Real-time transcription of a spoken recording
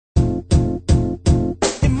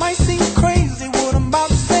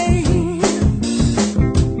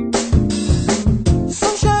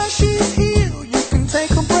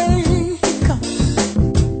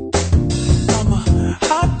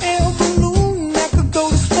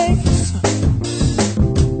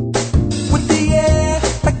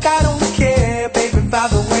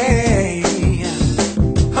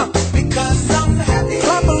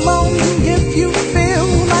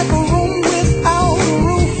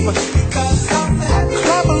Because I'm happy.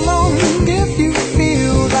 Clap along if you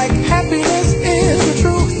feel like happiness is the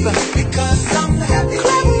truth. Because I'm happy.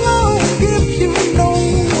 Clap along if you know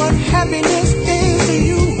what happiness is to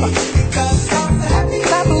you. Because I'm happy.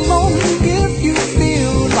 Clap along if you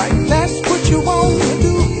feel like that's what you want to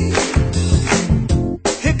do.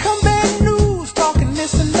 Here come bad news, talking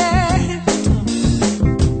this and that.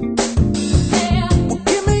 Well,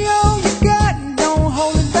 give me all you got and don't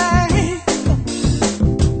hold it back.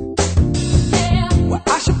 Well,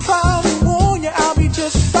 I should probably warn you, I'll be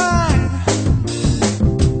just fine.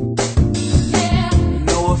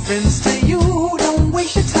 No offense to you, don't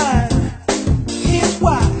waste your time. Here's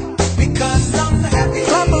why. Because I'm happy.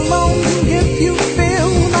 Clap along if you feel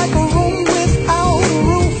like a room without a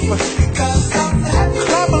roof. Because I'm happy.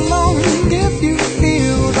 Clap along if you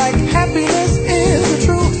feel like happiness is the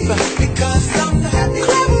truth. Because I'm happy.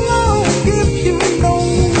 Clap along if you know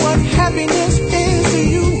what happiness is to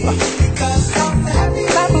you. Because I'm happy.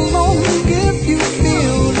 Clap along if you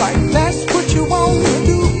feel like that's what you want to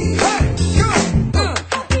do. Hey, go!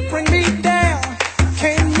 Bring me down,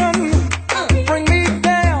 can't none bring me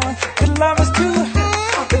down. Your love is too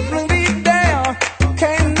high to bring me down.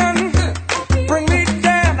 Can't none bring me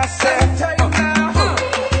down. I said,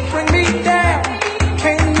 bring me down,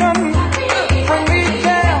 can't none bring me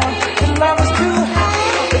down. Your love is too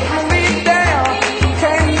high to bring me down.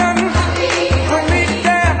 Can't none bring me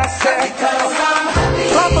down. I said,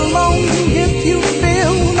 clap along if you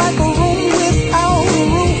feel like a room without a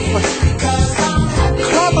roof.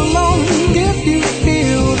 Clap along if you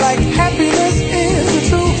feel like happiness is the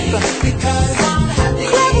truth. Because I'm happy.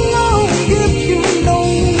 Clap along if you know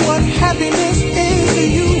what happiness is to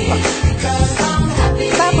you. Because I'm happy.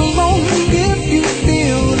 Clap along if you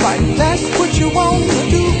feel like that's what you want to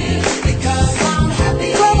do. Because I'm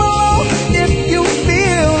happy. Clap along if you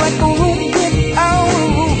feel like a room without a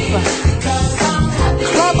roof. Because I'm happy.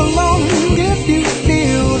 Clap along if you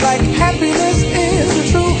feel like happiness is the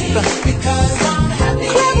truth. Because I'm happy.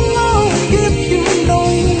 Clap along if you know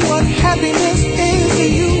what happiness is to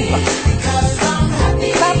you. Because I'm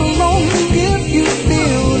happy. Clap along if you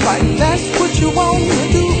feel like that's what you want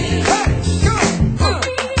to do. Hey, go!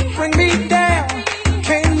 Bring me down,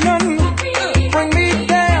 can't none bring me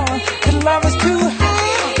down. Your love is too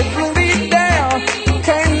high to bring me down.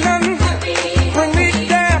 Can't none bring me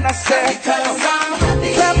down. I said, because